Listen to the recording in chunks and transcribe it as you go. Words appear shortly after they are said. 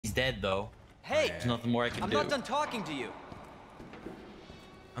He's dead, though. Hey! There's nothing more I can do. I'm not done talking to you.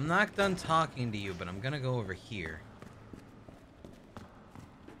 I'm not done talking to you, but I'm gonna go over here.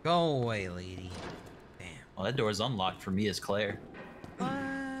 Go away, lady. Damn. Well, that door's unlocked for me as Claire.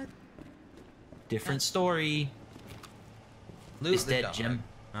 What? Different story. Loot It's the dead, dog. Jim.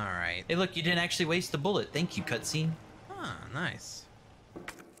 Alright. Hey, look, you didn't actually waste a bullet. Thank you, cutscene. Ah, nice.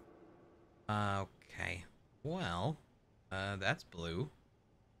 Okay. Well, that's blue.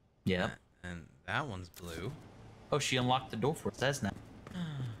 Yeah. And that one's blue. Oh, she unlocked the door for us. That's now.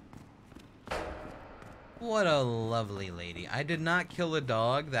 What a lovely lady. I did not kill a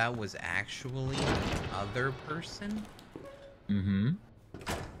dog. That was actually the other person. Mm-hmm.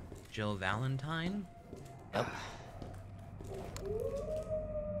 Jill Valentine. Yep.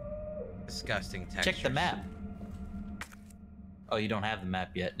 Disgusting textures. Check the map. Oh, you don't have the map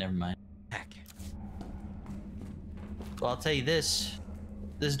yet. Never mind. Heck. Well, I'll tell you this.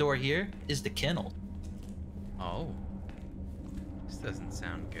 This door here is the kennel. Oh. This doesn't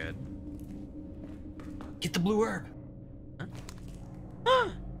sound good. Get the blue herb. Huh?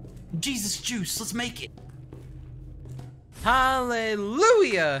 Jesus juice. Let's make it.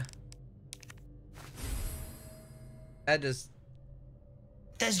 Hallelujah! That just...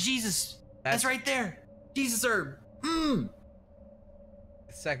 That's Jesus. That's right there. Jesus herb. Mmm.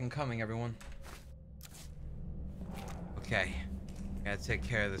 The second coming, everyone. Okay. Gotta take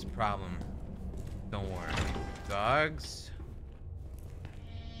care of this problem. Don't worry. Dogs.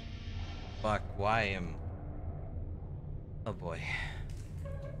 Fuck, why am... Oh boy.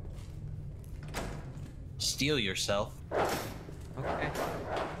 Steal yourself. Okay.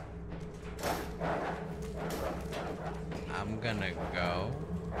 I'm gonna go.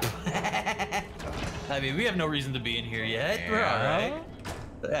 I mean, we have no reason to be in here yet. We're Yeah. alright.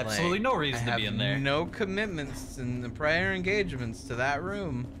 Absolutely no reason to be in there. No commitments and the prior engagements to that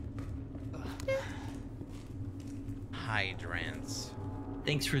room. Hydrants.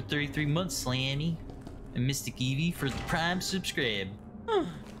 Thanks for 33 months, Slanny. And Mystic Evie for the Prime subscribe.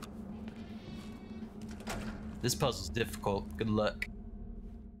 This puzzle's difficult. Good luck.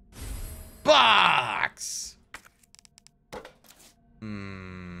 Box!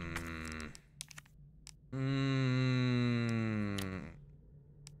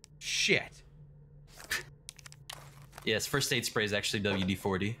 Shit. Yes, first aid spray is actually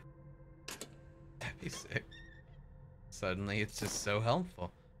WD-40. That'd be sick. Suddenly it's just so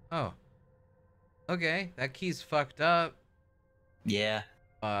helpful. Oh. Okay, that key's fucked up. Yeah.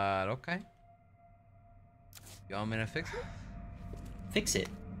 But okay. You want me to fix it? Fix it.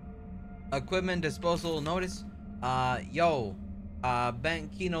 Equipment disposal notice. Bent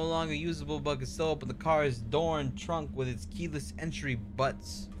key no longer usable, but can still open the car's door and trunk with its keyless entry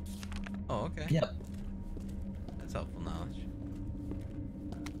butts. Oh, okay. Yep. That's helpful knowledge.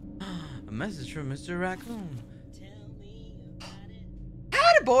 A message from Mr. Raccoon.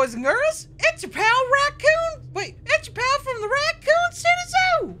 Howdy, boys and girls. It's your pal Raccoon. Wait, it's your pal from the Raccoon City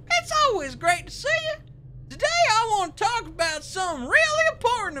Zoo. It's always great to see you. Today I want to talk about something really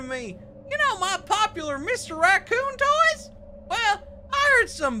important to me. You know my popular Mr. Raccoon toys? Well, I heard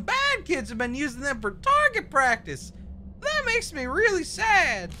some bad kids have been using them for target practice. That makes me really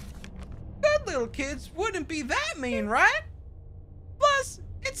sad. Good little kids wouldn't be that mean, right? Plus,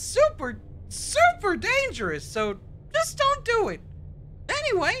 it's super dangerous, so just don't do it.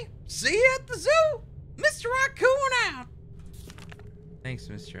 Anyway, see you at the zoo. Mr. Raccoon out. Thanks,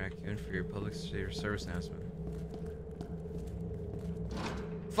 Mr. Raccoon, for your public service announcement.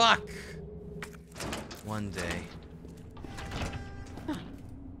 Fuck! One day.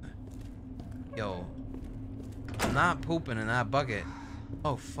 Yo. I'm not pooping in that bucket.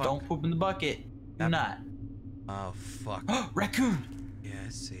 Oh, fuck. Don't poop in the bucket. Do not. Oh, fuck. Raccoon! Yeah, I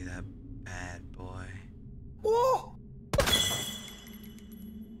see that bad boy. Whoa!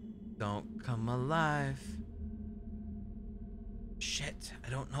 Don't come alive. Shit, I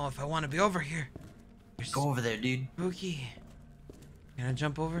don't know if I want to be over here. Go over there, dude. Spooky. Can I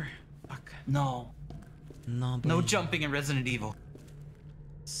jump over? Fuck. No. No, No jumping in Resident Evil.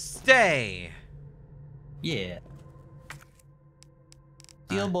 Stay. Yeah.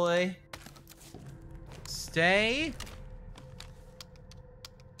 Steel boy. Stay.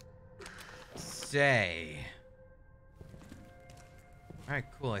 Stay. Alright,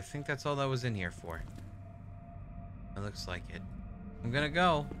 cool. I think that's all that was in here for. It looks like it. I'm gonna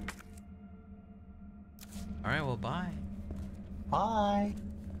go. Alright, well, bye. Bye.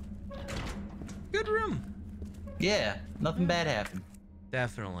 Good room. Yeah, nothing bad happened.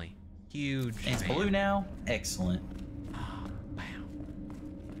 Definitely. Huge And it's fan. blue now. Excellent. Oh,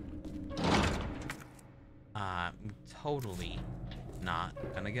 wow. Totally not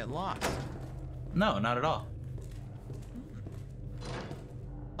gonna get lost. No, not at all.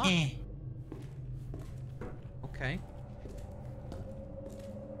 Huh. Eh. Okay.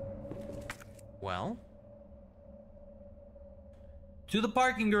 Well. To the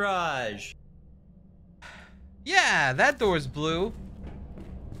parking garage. Yeah, that door's blue.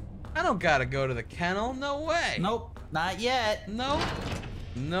 I don't gotta go to the kennel. No way. Nope, not yet. Nope.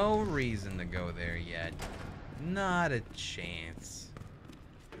 No reason to go there yet. Not a chance.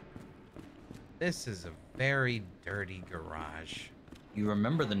 This is a very dirty garage. You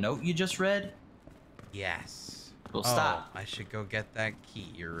remember the note you just read? Yes. Well, stop. I should go get that key.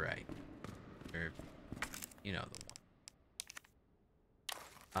 You're right. Or, you know the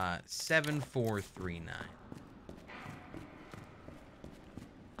one. 7439.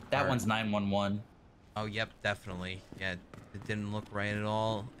 That one's 911. Oh, yep, definitely. Yeah, it didn't look right at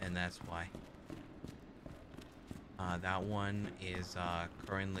all, and that's why. That one is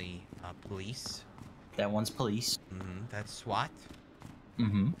currently police. That one's police. That's SWAT.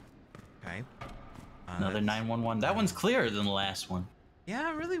 Okay. Another 911. That one's clearer than the last one.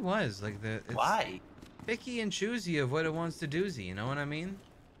 Yeah, it really was. Like it's Why? picky and choosy of what it wants to doozy. You know what I mean?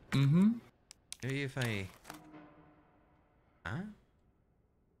 Maybe if I. Huh?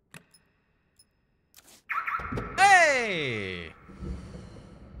 Hey!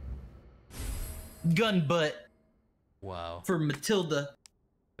 Gun butt Wow. for Matilda.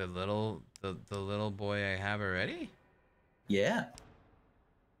 The little boy I have already? Yeah.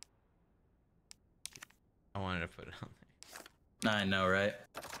 I wanted to put it on there. I know, right?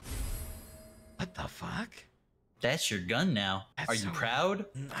 What the fuck? That's your gun now. That's Are you so- proud?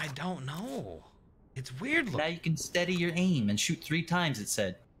 I don't know. It's weird Now looking. you can steady your aim and shoot 3 times, it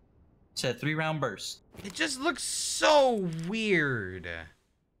said. It said 3-round burst. It just looks so weird.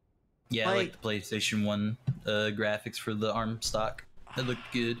 Yeah, I like the PlayStation 1 graphics for the arm stock. It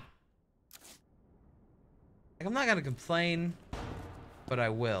looked good. Like, I'm not gonna complain, but I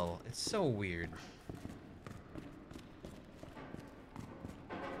will. It's so weird.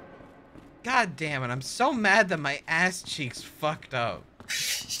 God damn it, I'm so mad that my ass cheeks fucked up.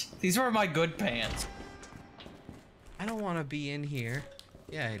 These were my good pants. I don't want to be in here.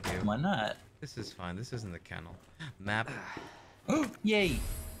 Yeah, I do. Why not? This is fine. This isn't the kennel. Map. Yay.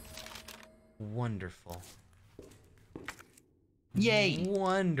 Wonderful. Yay.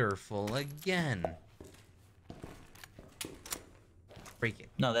 Wonderful again. Break it.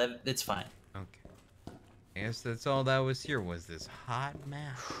 No, it's fine. Okay. I guess that's all that was here was this hot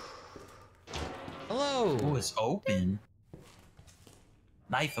map. Hello. Oh, it's open.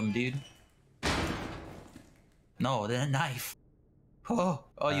 Knife him, dude. No, the knife. Oh,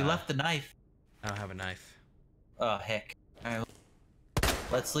 you left the knife. I don't have a knife. Oh, heck. All right.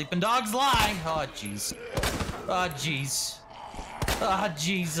 Let sleeping dogs lie. Oh, jeez. Oh, jeez. Oh,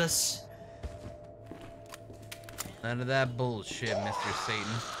 Jesus. None of that bullshit, Mr.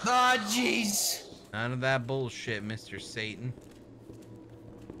 Satan. Oh, jeez. None of that bullshit, Mr. Satan.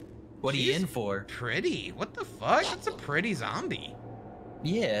 What are you She's in for? Pretty. What the fuck? That's a pretty zombie.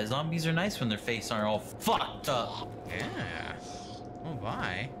 Yeah, zombies are nice when their face aren't all fucked up. Yeah. Oh,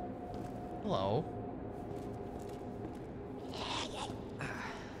 bye. Hello.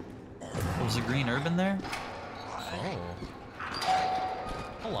 Was a green herb in there? Oh.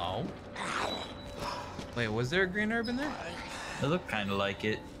 Hello. Wait, was there a green herb in there? It looked kind of like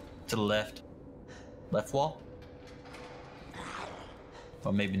it. To the left. Left wall?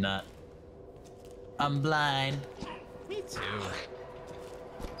 Or maybe not. I'm blind. Me too.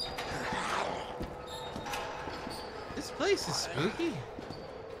 This place is spooky.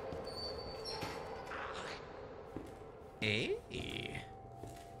 Hey.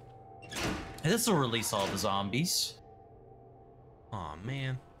 This will release all the zombies. Aw,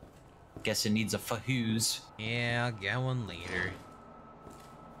 man. Guess it needs a fahooze. Yeah, I'll get one later.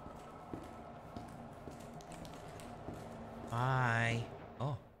 Bye.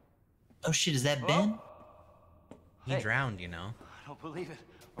 Oh, Oh shit, is that Ben? he drowned, you know. I don't believe it.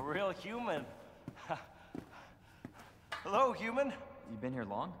 A real human. Hello, human. You been here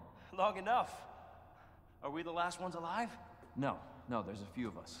long? Long enough. Are we the last ones alive? No, there's a few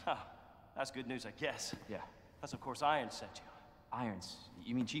of us. Huh. That's good news, I guess. Yeah. That's of course Iron sent you. Irons.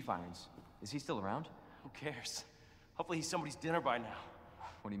 You mean Chief Irons? Is he still around? Who cares? Hopefully he's somebody's dinner by now.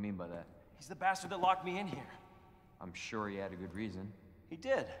 What do you mean by that? He's the bastard that locked me in here. I'm sure he had a good reason. He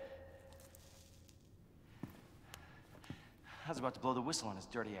did. I was about to blow the whistle on his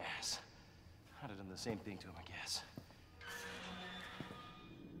dirty ass. I'd have done the same thing to him, I guess.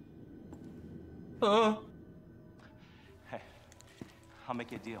 Hey, I'll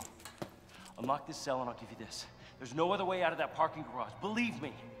make you a deal. Unlock this cell and I'll give you this. There's no other way out of that parking garage. Believe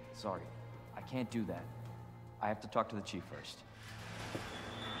me. Sorry, I can't do that. I have to talk to the chief first.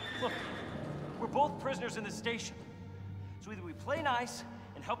 Look, we're both prisoners in this station. So either we play nice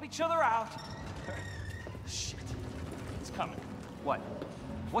and help each other out, or... Shit. It's coming. What?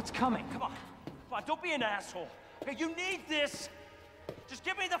 What's coming? Come on. Come on, don't be an asshole. Hey, you need this. Just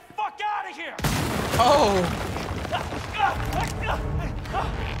get me the fuck out of here! Oh!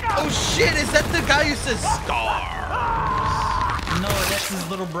 Oh shit, is that the guy who says Scar? No, that's his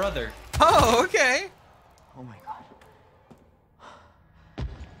little brother. Oh, okay. Oh my god.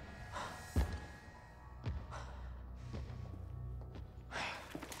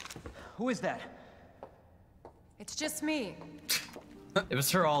 Who is that? It's just me. It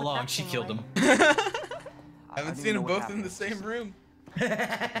was her all along. She killed him. I haven't seen them both in the same room. So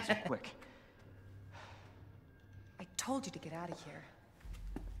quick. I told you to get out of here.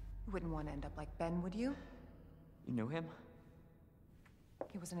 You wouldn't want to end up like Ben, would you? You knew him?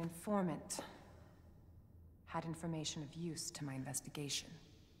 He was an informant. Had information of use to my investigation.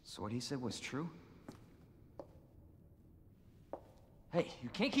 So what he said was true? Hey, you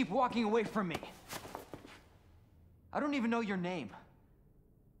can't keep walking away from me. I don't even know your name.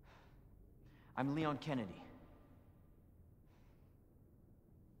 I'm Leon Kennedy.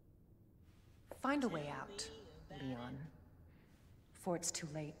 Find a way out, Leon. Before it's too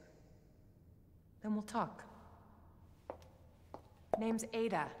late. Then we'll talk. Name's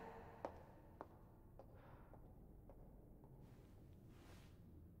Ada.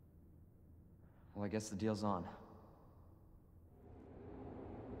 Well, I guess the deal's on.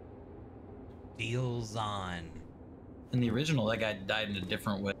 Deals on. In the original, that guy died in a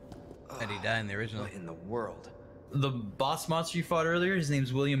different way. Did he die in the original? What in the world? The boss monster you fought earlier, his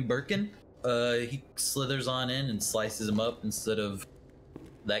name's William Birkin. He slithers on in and slices him up instead of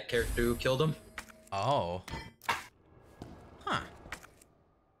that character who killed him. Oh. Huh.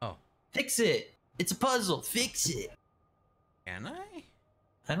 Oh. Fix it! It's a puzzle! Fix it! Can I?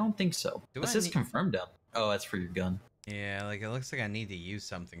 I don't think so. Do It I says need- confirmed down. Oh, that's for your gun. Yeah, like it looks like I need to use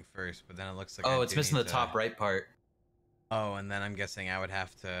something first, but then it looks like I Oh, it's do missing the need to- top right part. Oh, and then I'm guessing I would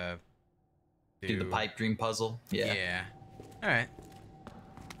have to Do the pipe dream puzzle. Yeah. Yeah. All right.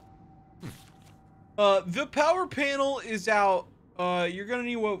 The power panel is out. You're gonna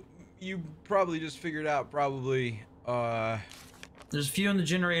need what you probably just figured out. Probably. There's a few in the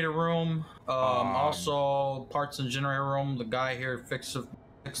generator room. Also parts in the generator room. The guy here fixed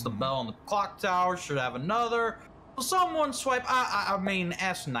the bell on the clock tower. Should have another. Will someone swipe? I mean,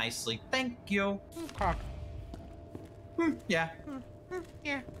 ask nicely. Thank you. Okay. Yeah.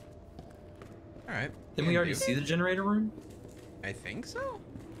 Yeah. All right. Didn't we already see the generator room? I think so.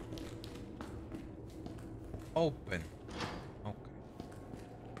 Open. Okay.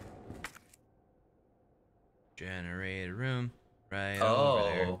 Generator room. Right over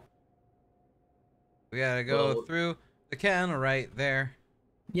there. Oh. We gotta go Well- through the kennel right there.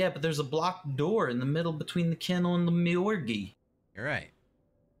 Yeah, but there's a blocked door in the middle between the kennel and the Miorgi. You're right.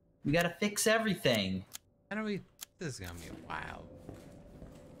 We gotta fix everything. How do we... This is gonna be a while.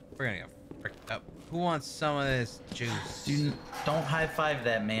 We're gonna get fricked up. Who wants some of this juice? Don't high five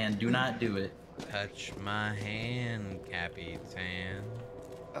that man. Do not do it. Touch my hand, Capitan.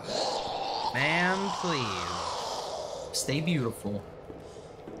 Ma'am, please. Stay beautiful.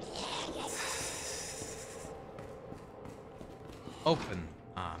 Open.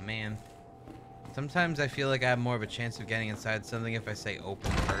 Aw, man. Sometimes I feel like I have more of a chance of getting inside something if I say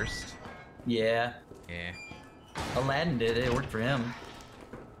open first. Yeah. Yeah. Aladdin did it. It worked for him.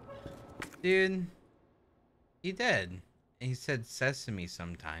 Dude. He did. And he said sesame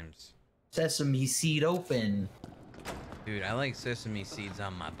sometimes. Sesame seed open. Dude, I like sesame seeds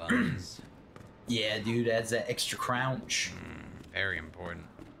on my buns. Yeah, dude, adds that extra crunch. Very important.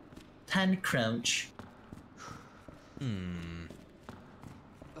 Tiny crunch.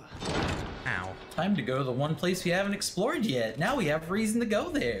 Ow. Time to go to the one place we haven't explored yet. Now we have reason to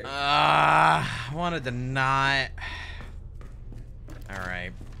go there. I wanted to not.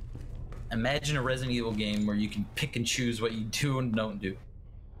 Alright. Imagine a Resident Evil game where you can pick and choose what you do and don't do.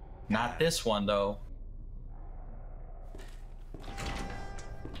 Not this one, though.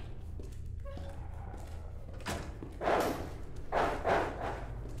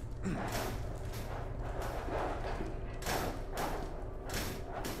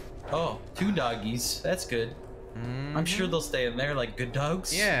 Oh, 2 doggies. That's good. I'm sure they'll stay in there like good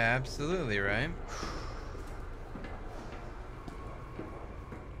dogs. Yeah, absolutely, right?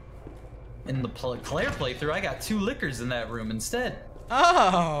 In the Claire playthrough, I got 2 liquors in that room instead.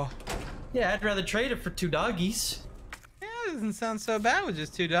 Oh! Yeah, I'd rather trade it for 2 doggies. Yeah, it doesn't sound so bad with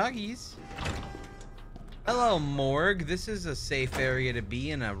just 2 doggies. Hello, Morgue. This is a safe area to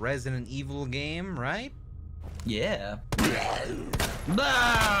be in a Resident Evil game, right? Yeah.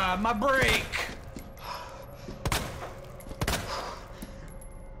 Ah, my brake.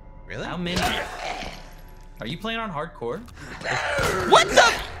 Really? How many? Are you playing on hardcore? What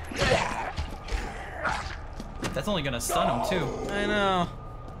the? That's only gonna stun him too. I know.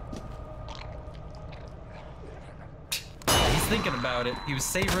 He's thinking about it. He was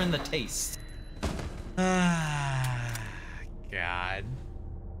savoring the taste. God.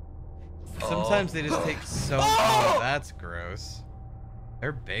 Sometimes they just take so. Oh, that's gross.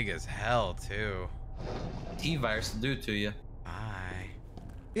 They're big as hell too. T-virus will do it to you. Bye.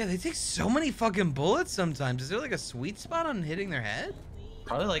 Yeah, they take so many fucking bullets sometimes. Is there like a sweet spot on hitting their head?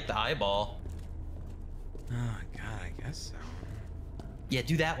 Probably like the eyeball. Oh God, I guess so. Yeah,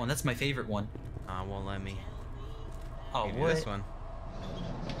 do that one. That's my favorite one. Won't let me. Oh, Maybe what? this one.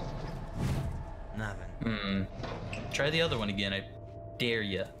 Nothing. Try the other one again. I dare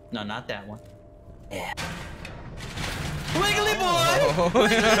you. No, not that one. Yeah. Wiggly boy! Oh.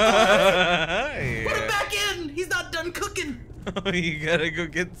 Yeah. Put him back in! He's not done cooking! Oh, you gotta go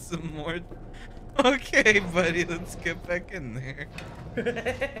get some more. Okay, buddy, let's get back in there.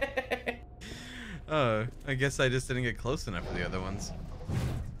 Oh, I guess I just didn't get close enough for the other ones.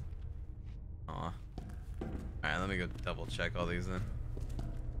 Aw. Alright, let me go double check all these then.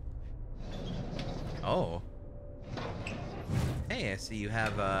 Oh. Hey, I see you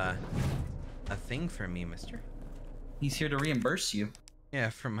have a thing for me, mister. He's here to reimburse you. Yeah,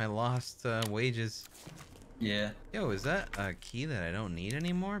 for my lost wages. Yeah. Yo, is that a key that I don't need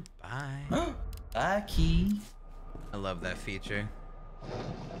anymore? Bye. Bye, key. I love that feature.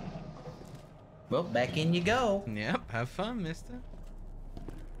 Well, back in you go. Yep, have fun, mister.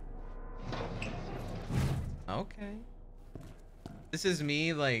 Okay. This is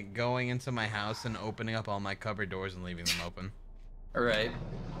me, like, going into my house and opening up all my cupboard doors and leaving them open. Alright.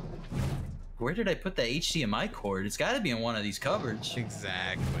 Where did I put the HDMI cord? It's gotta be in one of these cupboards.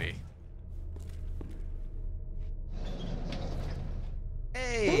 Exactly.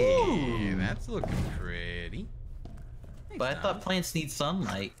 Hey, ooh, that's looking pretty. Thanks, but I Tom. thought plants need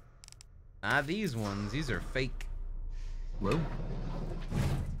sunlight. Ah, these ones. These are fake. Whoa.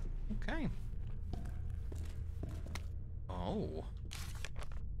 Okay. Oh.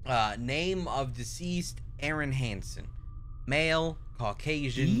 Name of deceased Aaron Hansen. Male,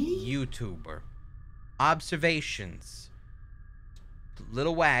 Caucasian YouTuber. Observations.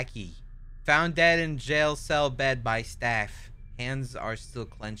 Little wacky. Found dead in jail cell bed by staff. Hands are still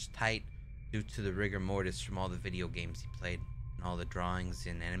clenched tight due to the rigor mortis from all the video games he played and all the drawings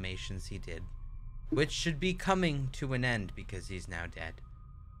and animations he did, which should be coming to an end because he's now dead.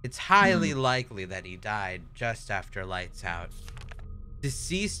 It's highly likely that he died just after lights out.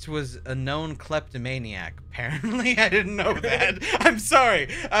 Deceased was a known kleptomaniac. Apparently, I didn't know that. I'm sorry.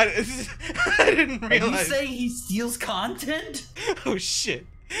 I didn't realize. Are you saying he steals content? Oh shit.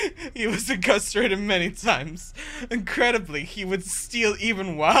 He was incarcerated many times. Incredibly, he would steal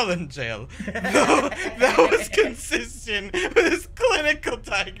even while in jail. Though that was consistent with his clinical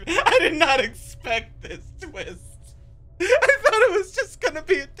diagnosis. I did not expect this twist. I thought it was just gonna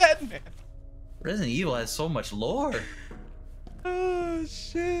be a dead man. Resident Evil has so much lore. Oh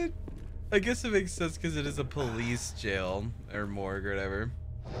shit. I guess it makes sense because it is a police jail or morgue or whatever.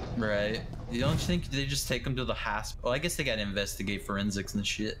 Right. You don't think they just take him to the hospital? Well, I guess they gotta investigate forensics and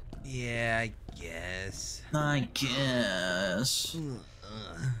shit. Yeah, I guess. I guess.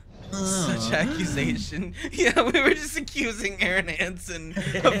 Such accusation. Yeah, we were just accusing Aaron Hansen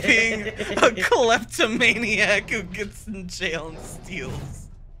of being a kleptomaniac who gets in jail and steals.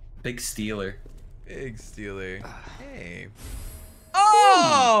 Big stealer. Big stealer. Hey.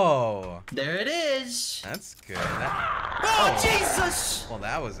 Oh! There it is. That's good. Oh, Jesus! Well,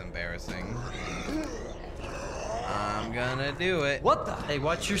 that was embarrassing. I'm gonna do it. What the? Hey,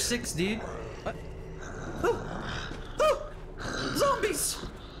 watch your six, dude. What? Zombies!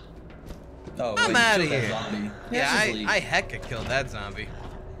 Oh, I'm wait, outta you killed that here. zombie. Yeah, Let's just leave. I hecka killed that zombie.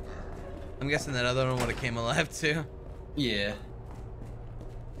 I'm guessing that other one would have came alive too. Yeah.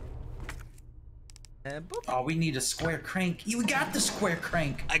 Boop. Oh, we need a square crank. We got the square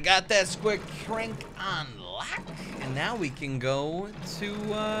crank. I got that square crank on lock, and now we can go to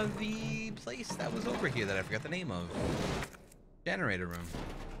the place that was over here that I forgot the name of. Generator room.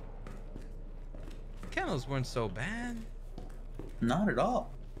 Kennels weren't so bad. Not at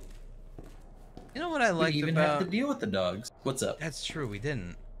all. You know what I liked We even about... have to deal with the dogs. What's up? That's true, we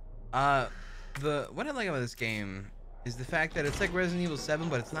didn't. What I like about this game is the fact that it's like Resident Evil 7,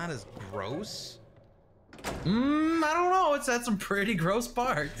 but it's not as gross. I don't know. It's had some pretty gross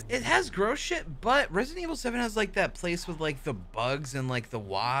parts. It has gross shit, but Resident Evil 7 has like that place with like the bugs and like the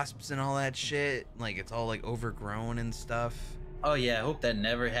wasps and all that shit. Like it's all like overgrown and stuff. Oh yeah, I hope that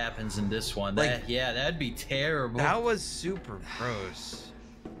never happens in this one. Like, Yeah, that'd be terrible. That was super gross.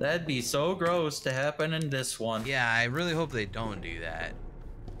 That'd be so gross to happen in this one. Yeah, I really hope they don't do that.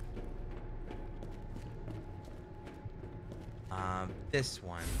 This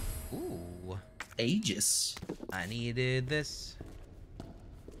one. Ooh. Aegis. I needed this.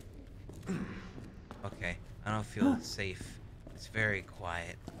 Okay, I don't feel safe. It's very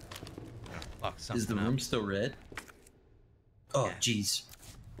quiet. I'm gonna fuck something Is the up. room still red? Oh, Yeah. jeez.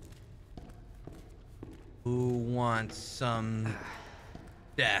 Who wants some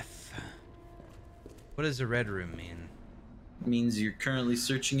death? What does the red room mean? Means you're currently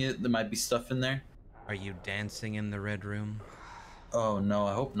searching it. There might be stuff in there. Are you dancing in the red room? Oh no,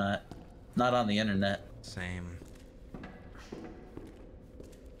 I hope not. Not on the internet. Same. Is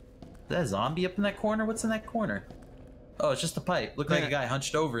that a zombie up in that corner? What's in that corner? Oh, it's just a pipe. Looked like a guy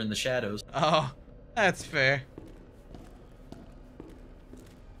hunched over in the shadows. Oh, that's fair.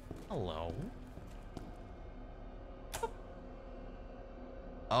 Hello?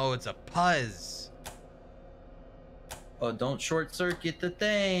 Oh, it's a puzz. Oh, don't short circuit the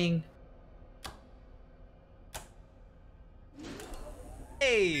thing.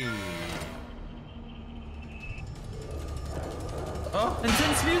 Hey! Oh,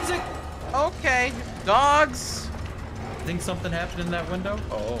 intense music. Okay, dogs. Think something happened in that window?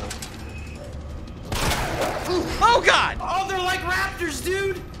 Oh. Oh God! Oh, they're like raptors,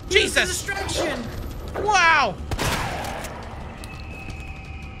 dude. Jesus! Use the distraction. Wow!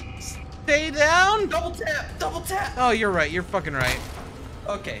 Stay down. Double tap. Double tap. Oh, you're right. You're fucking right.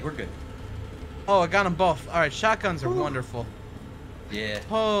 Okay, we're good. Oh, I got them both. All right, shotguns are wonderful. Yeah.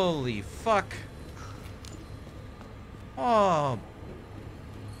 Holy fuck. Oh.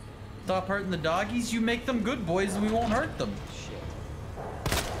 Stop hurting the doggies. You make them good boys, and we won't hurt them.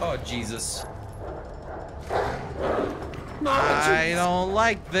 Shit. Oh Jesus. No, I don't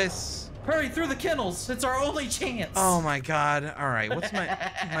like this. Hurry through the kennels. It's our only chance. Oh my God. All right. What's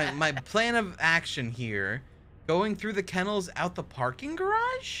my plan of action here? Going through the kennels out the parking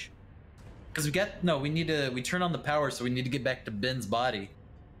garage? Because we turn on the power, so we need to get back to Ben's body.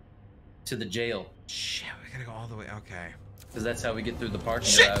 To the jail. Shit, we gotta go all the way. Okay. Because that's how we get through the parking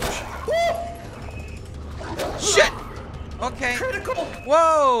Shit. garage. Shit! Okay. Critical!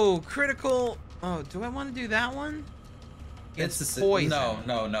 Whoa! Critical. Oh, do I want to do that one? It's the poison. No.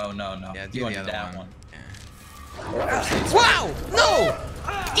 Yeah, do You want the to do other that one. one. Yeah. Wow! No!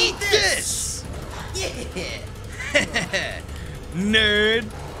 Eat this! Yeah! Nerd!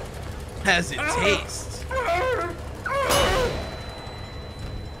 Has it taste?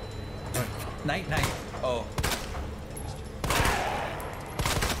 Night. Oh.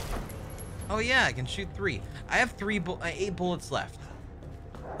 Oh yeah, I can shoot 3. I have 8 bullets left.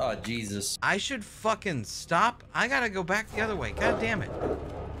 Oh, Jesus. I should fucking stop. I gotta go back the other way. God damn it.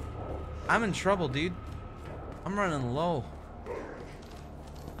 I'm in trouble, dude. I'm running low.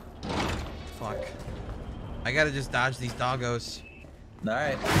 Fuck. I gotta just dodge these doggos.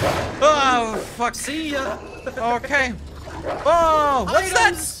 Alright. Oh, fuck. See ya! Okay. Oh, what's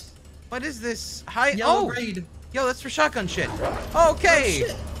Items! that? What is this? Hi. Yellow Oh, raid. yo, that's for shotgun shit.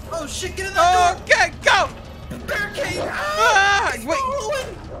 Okay. Oh shit, get in that door! Okay, go. Barricade! Ah, It's wait.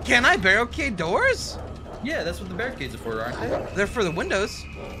 falling! Can I barricade doors? Yeah, that's what the barricades are for, aren't they? They're for the windows.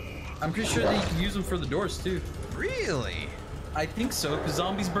 I'm pretty sure that you can use them for the doors, too. Really? I think so, because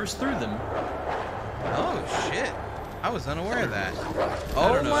zombies burst through them. Oh shit. I was unaware of that. I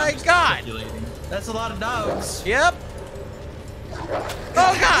Oh don't know, my I'm just God. speculating. That's a lot of dogs. Yep.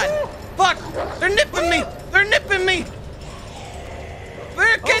 Oh God. Fuck. They're nipping me. They're nipping me.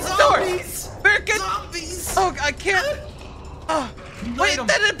 Barricade the door. Zombies! Barricade. Zombies! Oh, I can't. Oh, wait, them.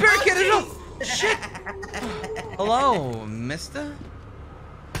 that didn't barricade it Oh, up. Shit. Hello, mister?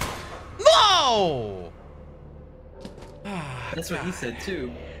 No! That's what he said,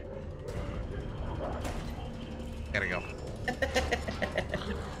 too. Gotta go.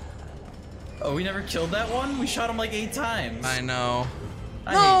 Oh, we never killed that one? We shot him like 8 times. I know.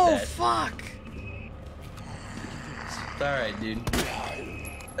 I No, hate that. fuck. It's alright, dude.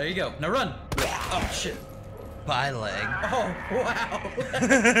 There you go. Now run! Oh, shit. Bye, leg. Oh, wow.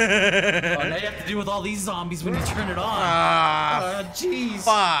 Oh, now you have to deal with all these zombies when you turn it on. Ah, Jeez.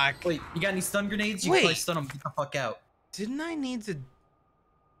 fuck. Wait, you got any stun grenades? You Wait. can probably stun them. Get the fuck out. Didn't I need to...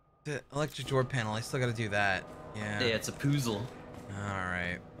 The electric door panel, I still gotta do that. Yeah. Yeah, it's a poozle.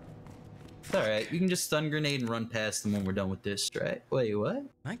 Alright. It's alright. You can just stun grenade and run past them when we're done with this, right? Wait, what? Am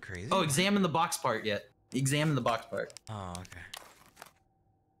I crazy? Oh, examine the box part yet. Examine the box part. Oh, okay.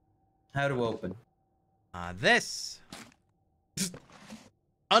 How to open. This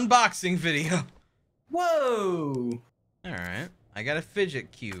unboxing video. Whoa! All right, I got a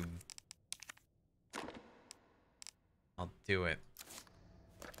fidget cube. I'll do it.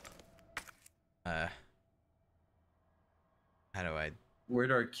 How do I?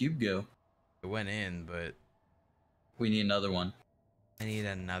 Where'd our cube go? It went in, but We need another one. I need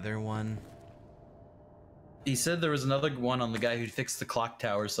another one. He said there was another one on the guy who fixed the clock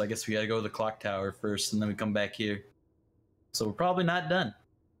tower, so I guess we gotta go to the clock tower first, and then we come back here. So we're probably not done.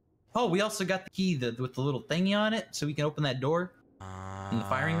 Oh, we also got the key with the little thingy on it, so we can open that door in the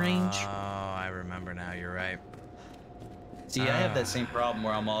firing range. Oh, I remember now. You're right. See, I have that same problem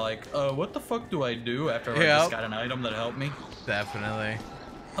where I'm all like, what the fuck do I do after I Yep. just got an item that helped me? Definitely.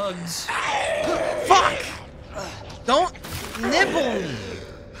 Hugs. Fuck! Don't nibble me!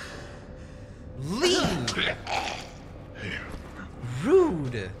 Leave!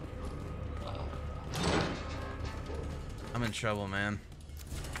 Rude! I'm in trouble, man.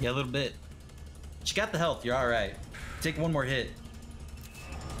 Yeah, a little bit. But you got the health, you're alright. Take one more hit.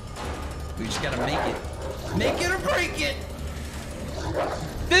 We just gotta make it. Make it or break it!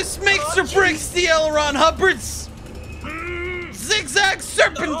 This makes or breaks the aileron, Hubbards! Zigzag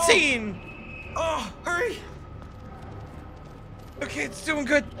serpentine! Oh, hurry! Okay, it's doing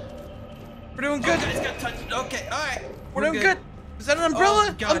good. We're doing good. Oh, guys got touched. Okay, alright. We're doing good. Is that an umbrella?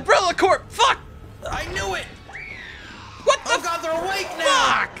 Oh, God. Umbrella Corp! Fuck! I knew it! What the Oh god, they're awake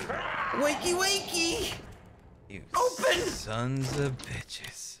now! fuck? Wakey, wakey! You Open! sons of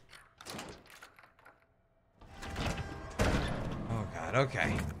bitches. Oh god,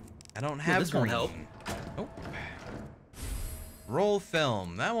 okay. I don't have this won't green. help. Oh. Roll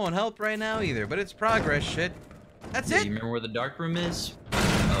film. That won't help right now either, but it's progress shit. That's Yeah, it. you remember where the dark room is?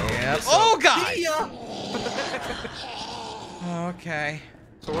 Oh, Yep. this Oh up. god! See ya! Okay.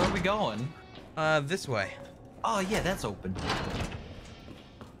 So where are we going? This way. Oh yeah, that's open.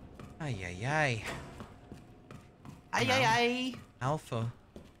 Ay ay ay. Ay, ay, ay. Alpha.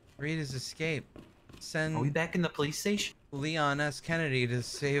 Read his escape. Send Are we back in the police station? Leon S. Kennedy to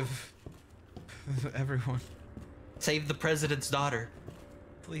save everyone. Save the president's daughter.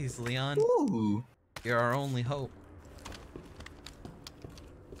 Please, Leon. Ooh. You're our only hope.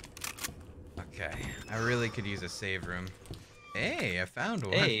 Okay. I really could use a save room. Hey, I found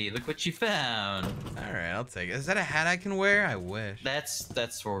one. Hey, look what you found. Alright, I'll take it. Is that a hat I can wear? I wish. That's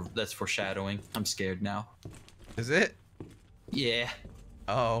foreshadowing. I'm scared now. Is it? Yeah.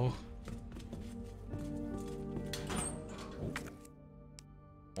 Oh.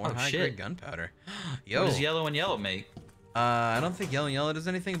 More Oh, high-grade shit. gunpowder. Yo. What does yellow and yellow make? I don't think yellow and yellow does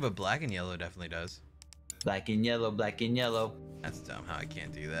anything, but black and yellow definitely does. Black and yellow, black and yellow. That's dumb how I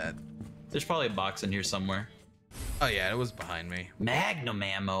can't do that. There's probably a box in here somewhere. Oh yeah, it was behind me. Magnum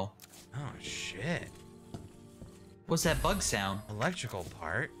ammo. Oh shit. What's that bug sound? Electrical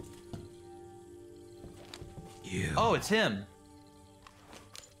part. You. Oh, it's him.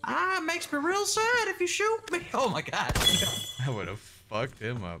 Ah, it makes me real sad if you shoot me. Oh my god. I would have fucked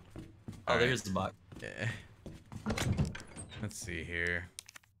him up. Oh, Alright. there's the box. Yeah. Let's see here.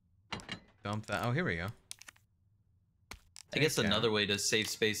 Dump that. Oh, here we go. I guess Take out. another way to save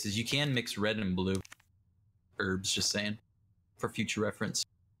space is you can mix red and blue herbs, just saying, for future reference.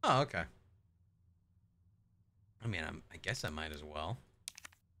 Oh, okay. I mean, I guess I might as well.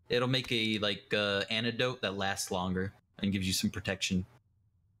 It'll make a antidote that lasts longer and gives you some protection.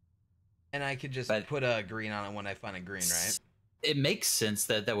 And I could just But- put a green on it when I find a green, right? It makes sense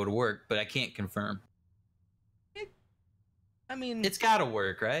that that would work, but I can't confirm. I mean, It's gotta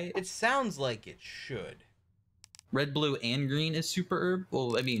work, right? it sounds like it should. Red, blue, and green is super herb.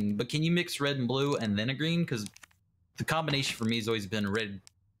 Well, I mean, but can you mix red and blue and then a green? Because the combination for me has always been red,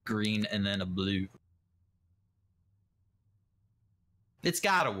 green, and then a blue. It's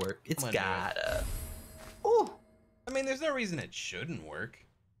gotta work. It's I'm gonna do gotta. Oh, I mean, there's no reason it shouldn't work.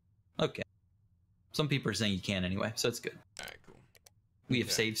 okay. Some people are saying you can anyway, so it's good. All right, cool. We have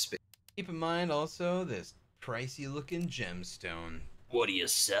Okay. saved space. Keep in mind also this pricey looking gemstone. What are you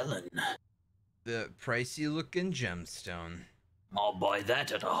selling? The pricey looking gemstone. I'll buy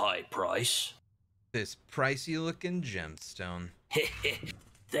that at a high price. This pricey looking gemstone.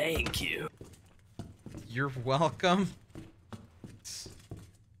 Thank you. You're welcome.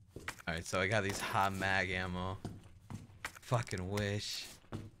 Alright, so I got these hot mag ammo. Fucking wish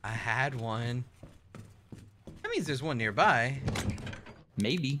I had one. That means there's one nearby.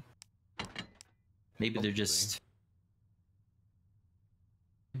 Maybe. Maybe they're Hopefully. just.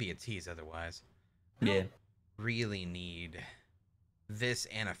 Be a tease otherwise. Yeah. Really need this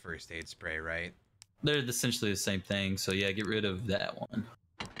and a first aid spray, right? They're essentially the same thing, so yeah, get rid of that one.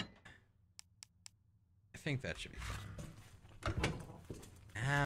 I think that should be fine.